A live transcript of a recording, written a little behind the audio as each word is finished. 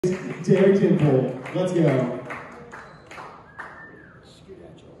Dare Dimpfl. Let's go.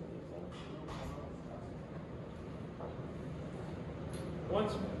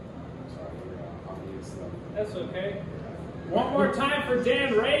 That's okay. One more time for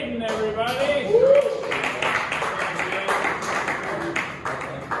Dan Radin, everybody.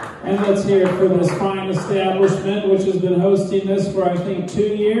 And let's hear it for this fine establishment, which has been hosting this for, I think, 2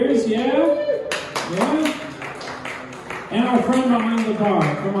 years. Yeah? Yeah? And our friend behind the bar.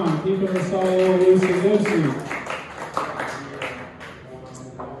 Come on, keeping us all a little loosey-goosey.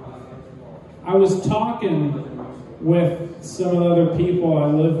 I was talking with some of the other people I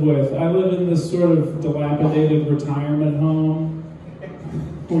live with. I live in this sort of dilapidated retirement home,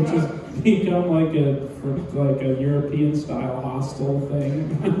 which has become like a European-style hostel thing.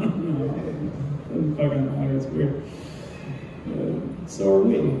 Doesn't fucking matter, it's weird. So are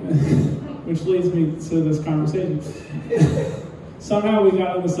we. Which leads me to this conversation. Somehow we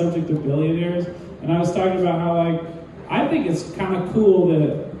got on the subject of billionaires, and I was talking about how, like, I think it's kind of cool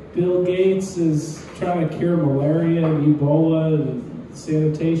that Bill Gates is trying to cure malaria and Ebola and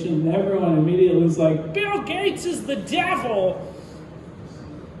sanitation, and everyone immediately was like, Bill Gates is the devil!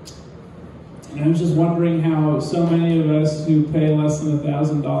 And I was just wondering how so many of us who pay less than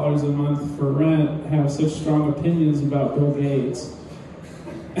 $1,000 a month for rent have such strong opinions about Bill Gates.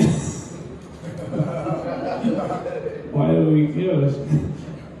 Why do we give it?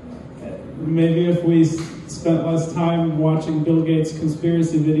 Maybe if we spent less time watching Bill Gates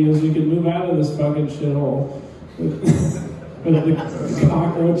conspiracy videos, we could move out of this fucking shithole with the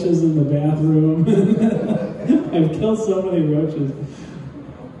cockroaches in the bathroom. I've killed so many roaches.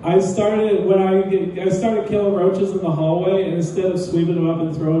 I started killing roaches in the hallway, and instead of sweeping them up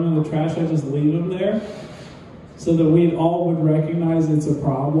and throwing them in the trash, I just leave them there so that we all would recognize it's a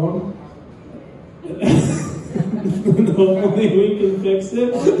problem. Hopefully we can fix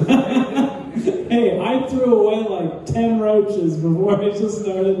it. Hey, I threw away like 10 roaches before I just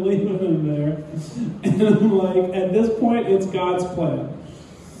started leaving them there. And I'm like, at this point, it's God's plan.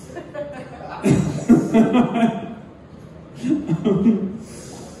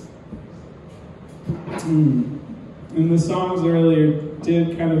 And the songs earlier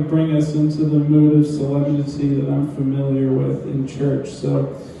did kind of bring us into the mood of solemnity that I'm familiar with in church.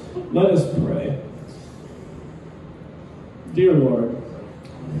 So let us pray. Dear Lord,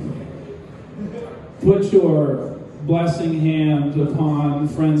 put your blessing hand upon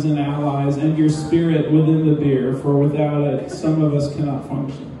friends and allies and your spirit within the beer, for without it, some of us cannot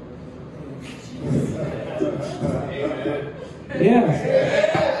function. Amen.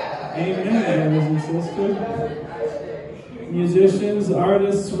 Yeah. Amen, brothers and sisters. Musicians,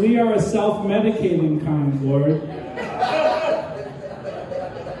 artists, we are a self-medicating kind, Lord.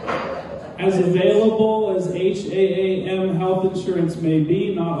 As available as HAAM health insurance may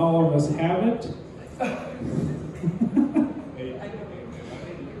be, not all of us have it.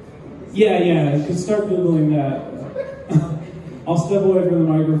 Yeah, you can start Googling that. I'll step away from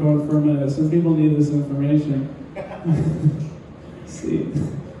the microphone for a minute. Some people need this information. See,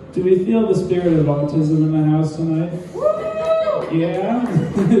 do we feel the spirit of autism in the house tonight? Yeah?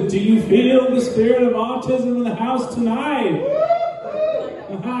 Do you feel the spirit of autism in the house tonight?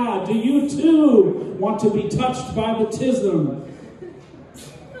 Aha, do you too want to be touched by the tism?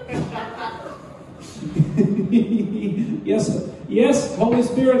 Yes, Holy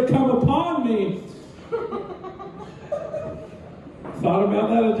Spirit, come upon me. Thought about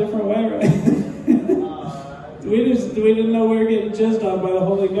that a different way, right? we didn't know we were getting jizzed on by the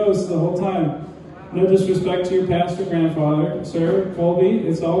Holy Ghost the whole time. No disrespect to your pastor grandfather, sir, Colby.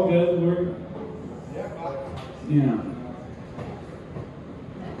 It's all good. Yeah.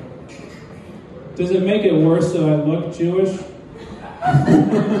 Does it make it worse that I look Jewish?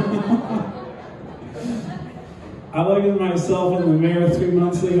 I looked at myself in the mirror 3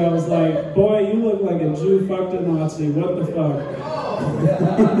 months ago. I was like, boy, you look like a Jew fucked a Nazi. What the fuck?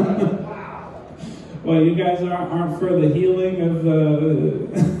 Well, you guys aren't for the healing of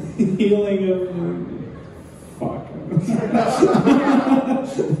fuck.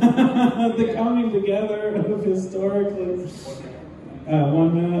 The coming together of historically.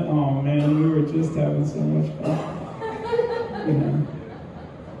 1 minute. Oh man, we were just having so much fun. Yeah.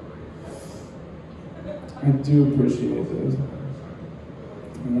 I do appreciate those.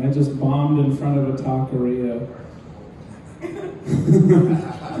 And I just bombed in front of a taqueria.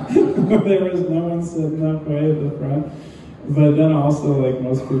 There was no one sitting up way at the front. But then also, like,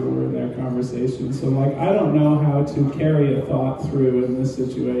 most people were in their conversation. So, like, I don't know how to carry a thought through in this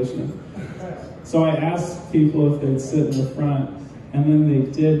situation. So I asked people if they'd sit in the front, and then they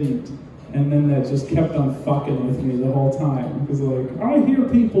didn't. And then that just kept on fucking with me the whole time. Because like, I hear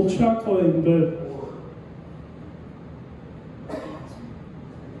people chuckling, but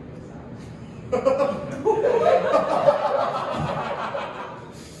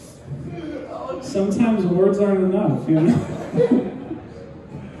sometimes words aren't enough, you know?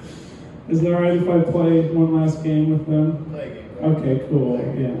 Is it alright if I play one last game with them? Okay, cool,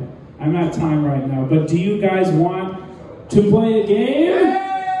 yeah. I'm at time right now, but do you guys want to play a game? Yeah!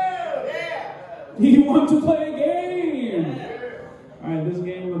 You want to play a game? Alright, this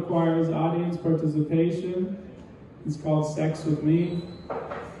game requires audience participation. It's called Sex With Me.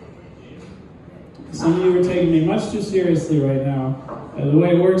 Some of you are taking me much too seriously right now. The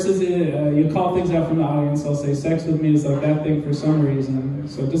way it works is you call things out from the audience. I'll say sex with me is like that thing for some reason.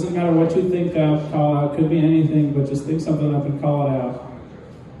 So it doesn't matter what you think of, call out. Could be anything, but just think something up and call it out.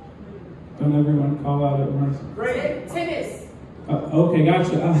 Don't everyone call out at once. Great. Tennis. Okay,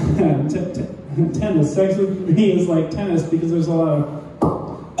 gotcha. Tennis. Sex with me is like tennis because there's a lot of...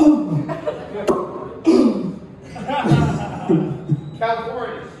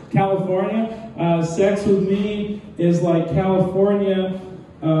 California. Sex with me is like California.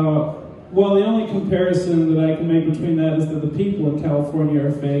 Well, the only comparison that I can make between that is that the people in California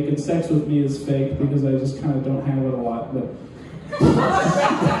are fake, and sex with me is fake because I just kind of don't have it a lot. But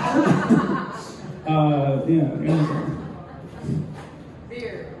yeah.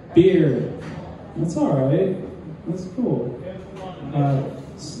 Beer. That's all right. That's cool.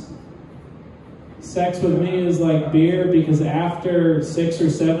 Sex with me is like beer because after 6 or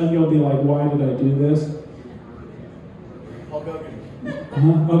 7 you'll be like, why did I do this?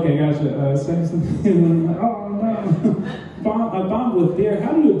 Okay, gotcha. Sex with me. Oh no. I bombed with beer.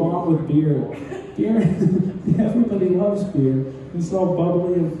 How do you bomb with beer? Beer. Everybody loves beer. It's all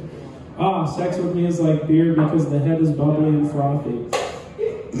bubbly and... sex with me is like beer because the head is bubbly and frothy.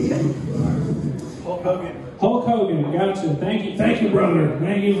 Hulk Hogan, gotcha. Thank you, brother.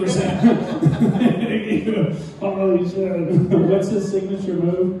 Thank you for saying. Thank you. Holy shit. What's his signature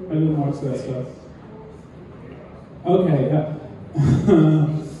move? I didn't watch that stuff. Okay.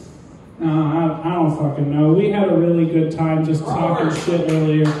 I don't fucking know. We had a really good time just talking shit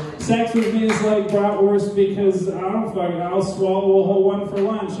earlier. Sex with me is like bratwurst because I'll swallow a whole one for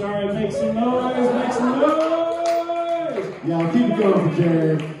lunch. All right, make some noise. Make some noise. Yeah, I'll keep it going for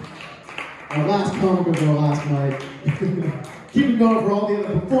Jared. Our last comic of our last night. Keep it going for all the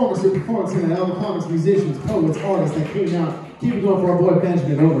other performers who performed tonight, all the comics, musicians, poets, artists that came out. Keep it going for our boy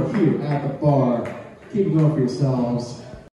Benjamin over here at the bar. Keep it going for yourselves.